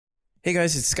Hey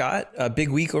guys, it's Scott. A big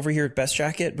week over here at Best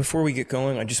Jacket. Before we get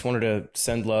going, I just wanted to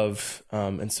send love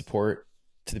and support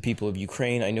to the people of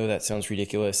Ukraine. I know that sounds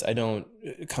ridiculous. I don't,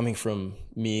 coming from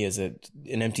me as an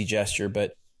empty gesture,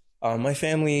 but my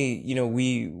family,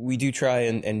 we do try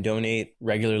and donate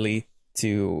regularly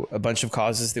to a bunch of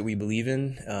causes that we believe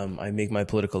in. I make my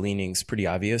political leanings pretty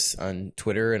obvious on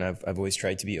Twitter, and I've always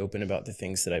tried to be open about the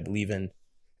things that I believe in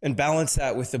and balance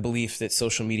that with the belief that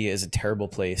social media is a terrible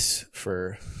place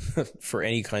for for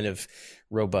any kind of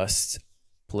robust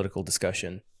political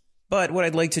discussion. But what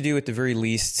I'd like to do at the very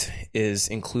least is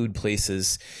include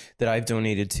places that I've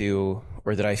donated to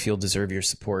or that I feel deserve your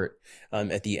support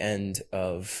at the end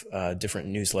of different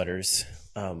newsletters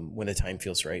when the time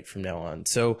feels right from now on.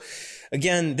 So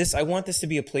again, I want this to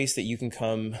be a place that you can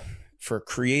come for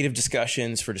creative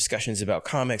discussions, for discussions about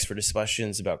comics, for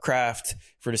discussions about craft,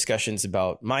 for discussions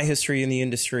about my history in the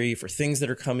industry, for things that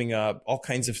are coming up, all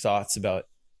kinds of thoughts about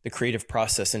the creative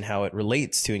process and how it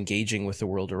relates to engaging with the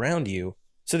world around you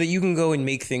so that you can go and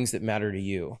make things that matter to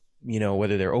you,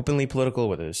 whether they're openly political,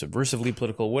 whether they're subversively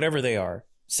political, whatever they are.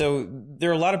 So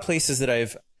there are a lot of places that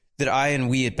I and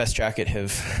we at Best Jacket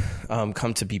have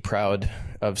come to be proud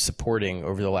of supporting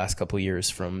over the last couple of years,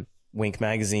 from Wink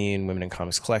Magazine, Women in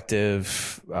Comics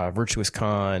Collective, Virtuous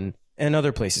Con, and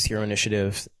other places, Hero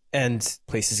Initiative, and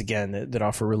places, again, that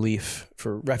offer relief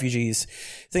for refugees,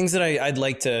 things that I'd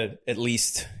like to at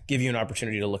least give you an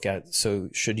opportunity to look at, so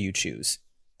should you choose.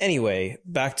 Anyway,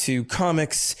 back to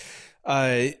comics.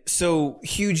 So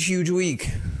huge week.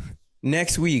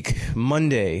 Next week,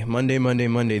 Monday,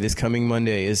 this coming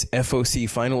Monday is FOC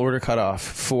Final Order Cutoff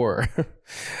for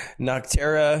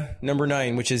Noctera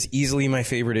 #9, which is easily my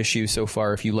favorite issue so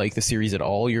far. If you like the series at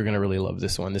all, you're going to really love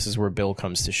this one. This is where Bill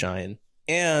comes to shine.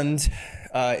 And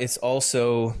it's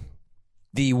also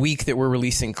the week that we're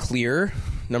releasing Clear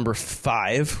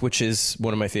 #5, which is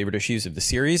one of my favorite issues of the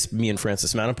series. Me and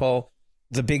Francis Manipal.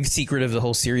 The big secret of the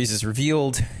whole series is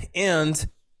revealed. And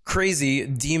crazy,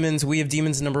 We Have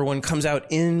Demons #1 comes out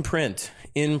in print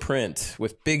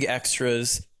with big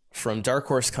extras from Dark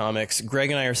Horse Comics.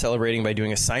 Greg and I are celebrating by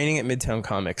doing a signing at Midtown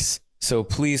Comics. So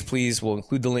please, we'll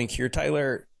include the link here.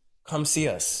 Tyler, come see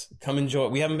us. Come enjoy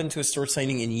it. We haven't been to a store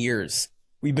signing in years.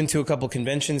 We've been to a couple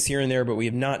conventions here and there, but we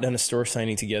have not done a store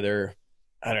signing together,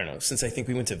 I don't know, since I think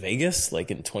we went to Vegas,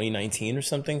 like in 2019 or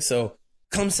something. So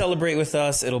come celebrate with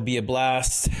us. It'll be a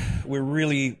blast. We're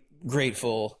really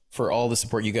grateful for all the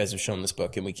support you guys have shown this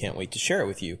book, and we can't wait to share it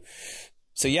with you.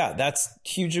 So yeah, that's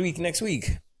huge week next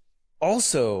week.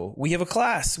 Also, we have a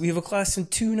class. We have a class in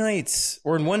 2 nights,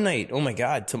 or in 1 night. Oh my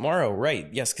God, tomorrow, right?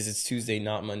 Yes, because it's Tuesday,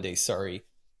 not Monday. Sorry.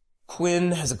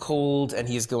 Quinn has a cold, and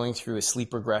he is going through a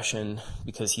sleep regression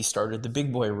because he started the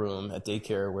big boy room at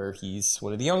daycare where he's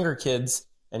one of the younger kids,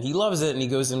 and he loves it, and he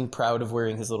goes in proud of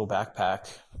wearing his little backpack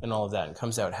and all of that, and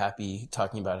comes out happy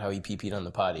talking about how he pee-peed on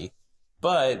the potty.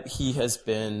 But he has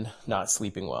been not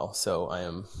sleeping well, so I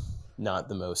am not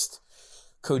the most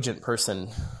cogent person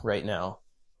right now.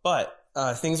 But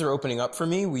things are opening up for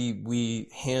me. We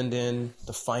hand in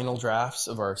the final drafts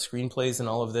of our screenplays and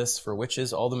all of this for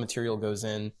Witches. All the material goes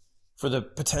in for the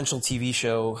potential TV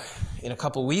show in a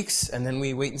couple weeks, and then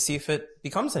we wait and see if it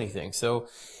becomes anything. So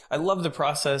I love the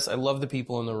process. I love the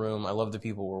people in the room. I love the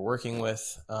people we're working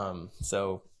with.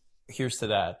 So here's to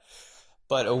that.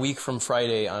 But a week from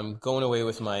Friday, I'm going away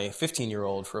with my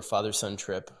 15-year-old for a father-son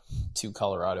trip to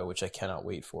Colorado, which I cannot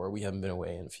wait for. We haven't been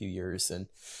away in a few years, and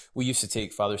we used to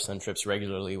take father-son trips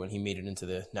regularly when he made it into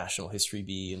the National History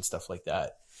Bee and stuff like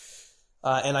that.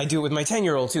 And I do it with my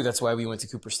 10-year-old, too. That's why we went to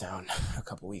Cooperstown a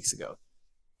couple weeks ago.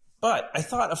 But I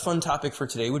thought a fun topic for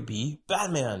today would be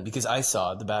Batman, because I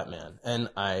saw the Batman, and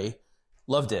I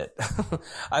loved it.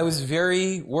 I was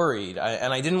very worried,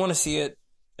 and I didn't want to see it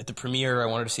at the premiere. I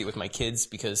wanted to see it with my kids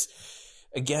because,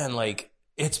 again, like,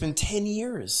 it's been 10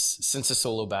 years since a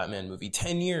solo Batman movie.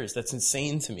 10 years. That's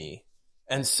insane to me.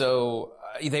 And so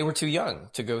they were too young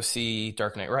to go see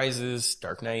Dark Knight Rises,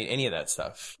 Dark Knight, any of that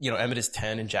stuff. Emmett is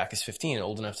 10 and Jack is 15,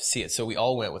 old enough to see it. So we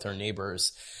all went with our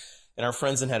neighbors and our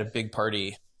friends and had a big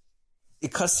party.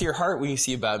 It cuts to your heart when you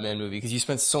see a Batman movie because you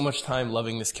spent so much time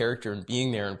loving this character and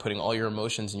being there and putting all your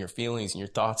emotions and your feelings and your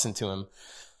thoughts into him,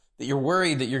 that you're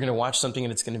worried that you're going to watch something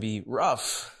and it's going to be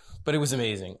rough. But it was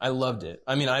amazing. I loved it.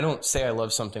 I mean, I don't say I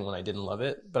love something when I didn't love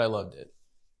it, but I loved it.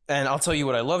 And I'll tell you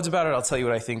what I loved about it. I'll tell you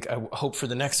what I hope for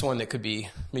the next one that could be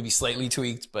maybe slightly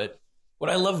tweaked. But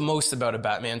what I love most about a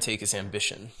Batman take is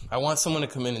ambition. I want someone to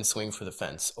come in and swing for the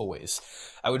fence, always.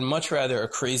 I would much rather a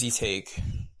crazy take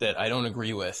that I don't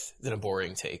agree with than a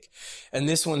boring take. And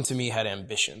this one, to me, had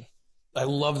ambition. I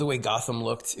love the way Gotham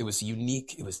looked. It was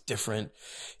unique. It was different.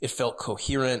 It felt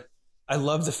coherent. I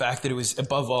love the fact that it was,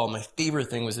 above all, my favorite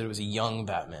thing was that it was a young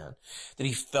Batman, that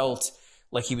he felt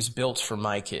like he was built for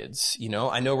my kids. You know,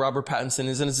 I know Robert Pattinson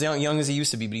isn't as young as he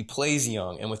used to be, but he plays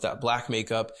young. And with that black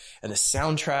makeup and the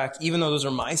soundtrack, even though those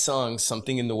are my songs,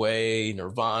 Something in the Way,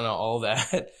 Nirvana, all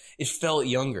that, it felt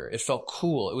younger. It felt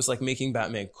cool. It was like making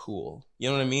Batman cool. You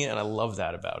know what I mean? And I love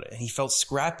that about it. And he felt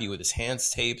scrappy with his hands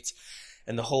taped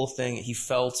and the whole thing. He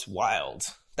felt wild.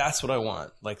 That's what I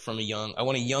want. Like I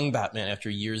want a young Batman after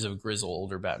years of grizzled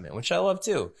older Batman, which I love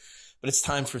too. But it's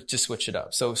time to switch it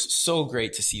up. So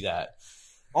great to see that.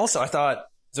 Also, I thought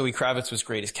Zoe Kravitz was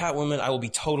great as Catwoman. I will be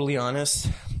totally honest.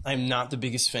 I'm not the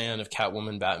biggest fan of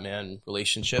Catwoman-Batman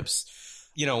relationships.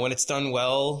 You know, when it's done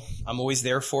well, I'm always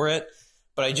there for it.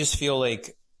 But I just feel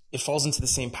like it falls into the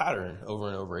same pattern over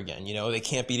and over again. You know, they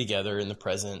can't be together in the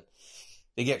present.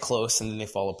 They get close and then they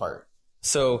fall apart.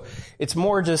 So it's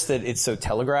more just that it's so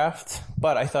telegraphed.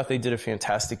 But I thought they did a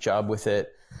fantastic job with it.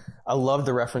 I love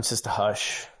the references to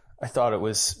Hush. I thought it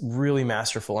was really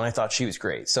masterful, and I thought she was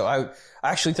great. So I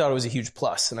actually thought it was a huge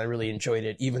plus, and I really enjoyed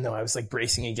it, even though I was like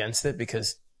bracing against it,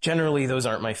 because generally those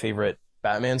aren't my favorite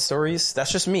Batman stories.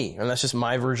 That's just me, and that's just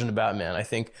my version of Batman. I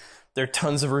think there are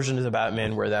tons of versions of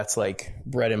Batman where that's like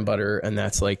bread and butter, and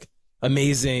that's like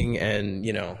amazing. And,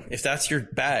 you know, if that's your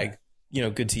bag, you know,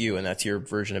 good to you, and that's your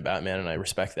version of Batman, and I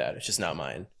respect that. It's just not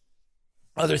mine.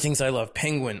 Other things I love,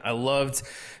 Penguin. I loved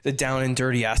the down and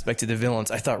dirty aspect of the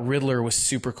villains. I thought Riddler was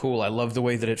super cool. I loved the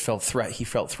way that he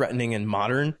felt threatening and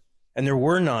modern. And there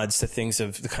were nods to things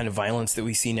of the kind of violence that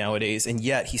we see nowadays, and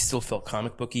yet he still felt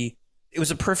comic booky. It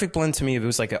was a perfect blend to me. It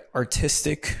was like an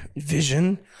artistic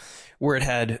vision where it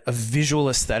had a visual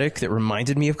aesthetic that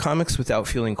reminded me of comics without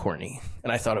feeling corny.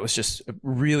 And I thought it was just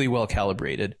really well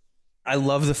calibrated. I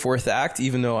love the fourth act,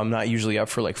 even though I'm not usually up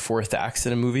for like fourth acts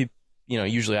in a movie. You know,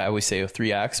 usually I always say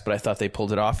 3 acts, but I thought they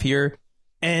pulled it off here.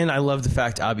 And I love the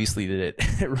fact, obviously, that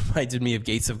it reminded me of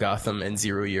Gates of Gotham and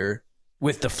Zero Year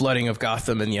with the flooding of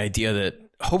Gotham and the idea that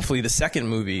hopefully the second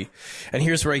movie, and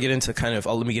here's where I get into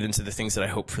let me get into the things that I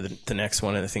hope for the next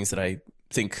one and the things that I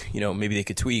think, you know, maybe they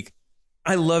could tweak.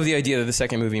 I love the idea that the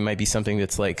second movie might be something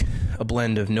that's like a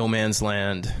blend of No Man's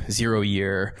Land, Zero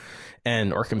Year,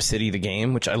 and Arkham City, the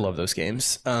game, which I love those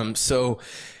games. So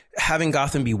having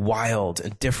Gotham be wild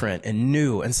and different and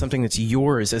new and something that's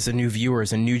yours as a new viewer,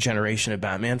 as a new generation of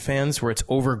Batman fans, where it's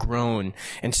overgrown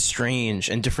and strange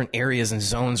and different areas and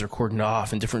zones are cordoned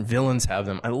off and different villains have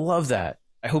them. I love that.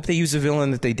 I hope they use a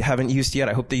villain that they haven't used yet.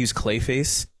 I hope they use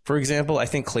Clayface, for example. I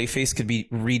think Clayface could be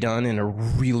redone in a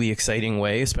really exciting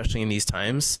way, especially in these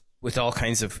times, with all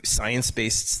kinds of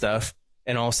science-based stuff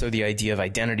and also the idea of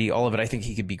identity, all of it. I think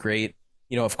he could be great.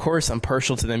 You know, of course, I'm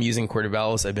partial to them using Court of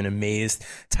Owls. I've been amazed.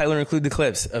 Tyler, include the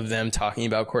clips of them talking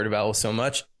about Court of Owls so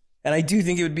much. And I do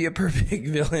think it would be a perfect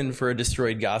villain for a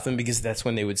destroyed Gotham, because that's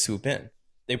when they would swoop in.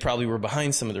 They probably were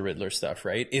behind some of the Riddler stuff,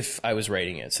 right? If I was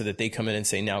writing it, so that they come in and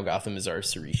say, now Gotham is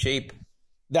ours to reshape.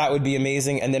 That would be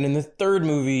amazing. And then in the third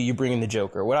movie, you bring in the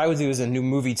Joker. What I would do is in new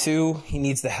movie 2, he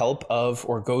needs the help of,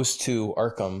 or goes to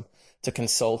Arkham to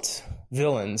consult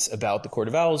villains about the Court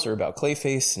of Owls or about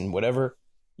Clayface and whatever.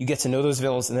 You get to know those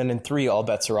villains, and then in 3, all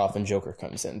bets are off and Joker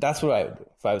comes in. That's what I would do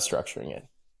if I was structuring it.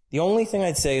 The only thing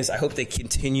I'd say is I hope they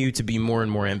continue to be more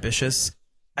and more ambitious.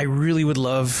 I really would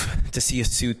love to see a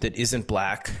suit that isn't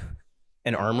black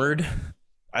and armored.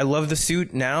 I love the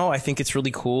suit now. I think it's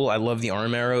really cool. I love the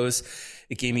arm arrows.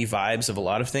 It gave me vibes of a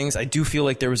lot of things. I do feel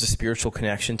like there was a spiritual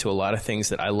connection to a lot of things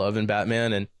that I love in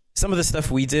Batman. And some of the stuff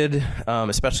we did,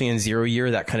 especially in Zero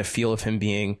Year, that kind of feel of him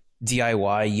being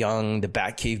DIY, young, the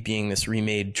Batcave being this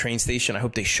remade train station. I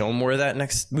hope they show more of that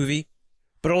next movie.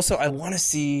 But also, I want to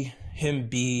see him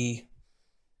be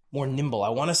more nimble. I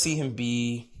want to see him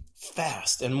be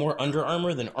fast and more Under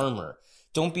Armour than armor.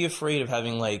 Don't be afraid of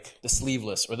having like the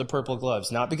sleeveless or the purple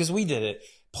gloves. Not because we did it.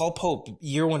 Paul Pope,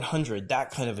 year 100,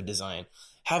 that kind of a design.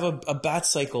 Have a bat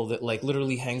cycle that like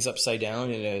literally hangs upside down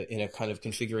in a kind of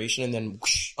configuration and then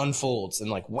whoosh, unfolds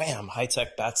and like wham,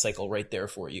 high-tech bat cycle right there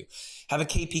for you. Have a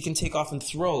cape he can take off and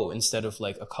throw instead of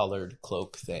like a colored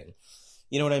cloak thing.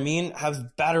 You know what I mean?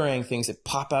 Have Batarang things that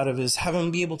pop out of have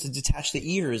him be able to detach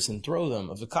the ears and throw them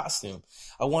of the costume.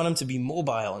 I want him to be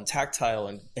mobile and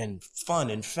tactile and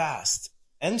fun and fast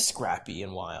and scrappy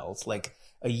and wild. Like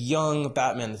a young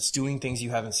Batman that's doing things you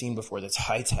haven't seen before, that's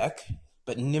high-tech,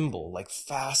 but nimble, like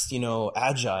fast, you know,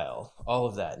 agile, all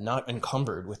of that, not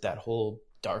encumbered with that whole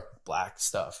dark black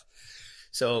stuff.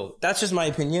 So that's just my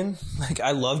opinion. Like,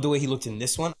 I love the way he looked in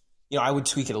this one. You know, I would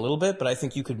tweak it a little bit, but I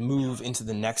think you could move into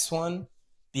the next one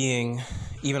being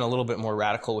even a little bit more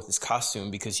radical with his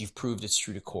costume, because you've proved it's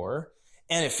true to core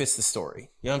and it fits the story.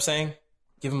 You know what I'm saying?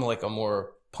 Give him like a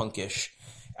more punkish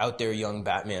out there young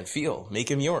Batman feel. Make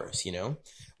him yours, you know?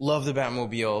 Love the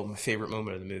Batmobile, my favorite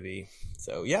moment of the movie.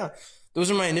 So yeah, those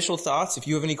are my initial thoughts. If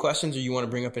you have any questions or you want to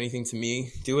bring up anything to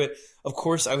me, do it. Of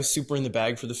course, I was super in the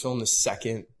bag for the film the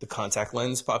second the contact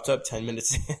lens popped up 10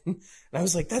 minutes in. And I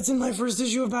was like, that's in my first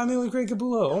issue of Batman with Greg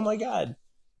Capullo. Oh my God.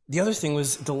 The other thing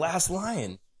was the last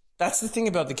line. That's the thing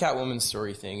about the Catwoman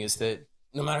story thing, is that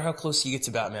no matter how close you get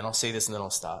to Batman, I'll say this and then I'll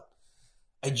stop.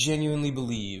 I genuinely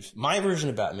believe my version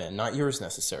of Batman, not yours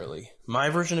necessarily, my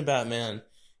version of Batman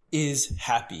is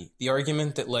happy. The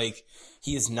argument that like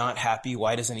he is not happy,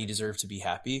 why doesn't he deserve to be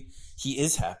happy? He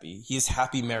is happy. He is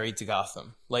happy married to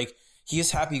Gotham. Like he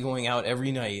is happy going out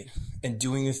every night and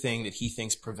doing the thing that he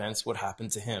thinks prevents what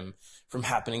happened to him from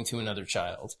happening to another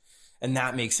child. And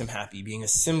that makes him happy, being a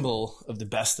symbol of the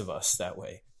best of us that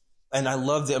way. And I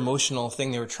love the emotional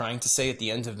thing they were trying to say at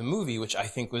the end of the movie, which I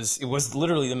think was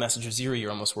literally the message of Zero Year,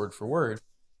 almost word for word.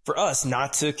 For us,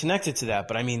 not to connect it to that,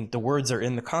 but I mean, the words are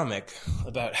in the comic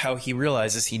about how he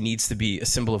realizes he needs to be a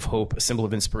symbol of hope, a symbol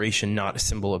of inspiration, not a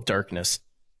symbol of darkness.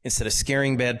 Instead of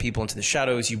scaring bad people into the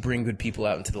shadows, you bring good people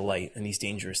out into the light in these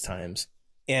dangerous times.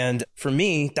 And for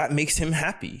me, that makes him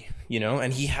happy, you know,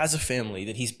 and he has a family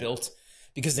that he's built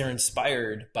because they're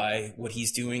inspired by what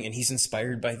he's doing and he's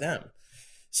inspired by them.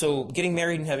 So getting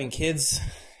married and having kids,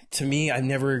 to me, I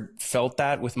never felt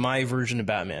that with my version of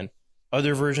Batman.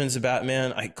 Other versions of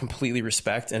Batman, I completely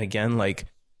respect. And again, like,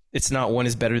 it's not one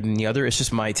is better than the other. It's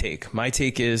just my take. My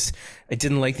take is I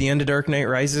didn't like the end of Dark Knight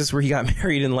Rises where he got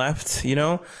married and left, you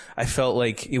know? I felt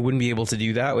like it wouldn't be able to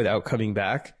do that without coming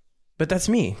back. But that's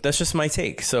me. That's just my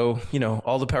take. So, you know,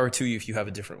 all the power to you if you have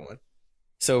a different one.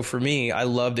 So for me, I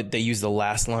love that they use the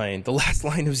last line. The last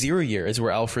line of Zero Year is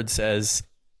where Alfred says,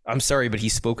 I'm sorry, but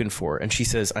he's spoken for. And she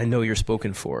says, I know you're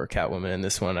spoken for, Catwoman, in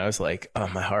this one. I was like, oh,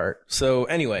 my heart. So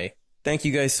anyway, thank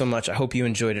you guys so much. I hope you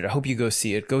enjoyed it. I hope you go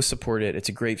see it. Go support it. It's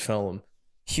a great film.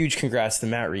 Huge congrats to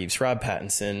Matt Reeves, Rob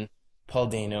Pattinson, Paul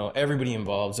Dano, everybody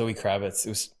involved, Zoe Kravitz. It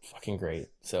was fucking great.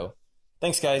 So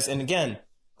thanks, guys. And again,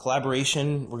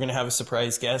 collaboration. We're going to have a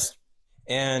surprise guest.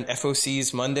 And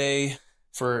FOC's Monday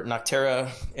for Nocterra,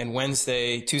 and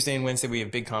Tuesday and Wednesday, we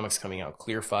have big comics coming out,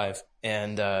 Clear 5.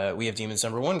 And we have Demons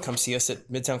 #1. Come see us at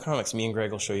Midtown Comics. Me and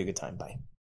Greg will show you a good time. Bye.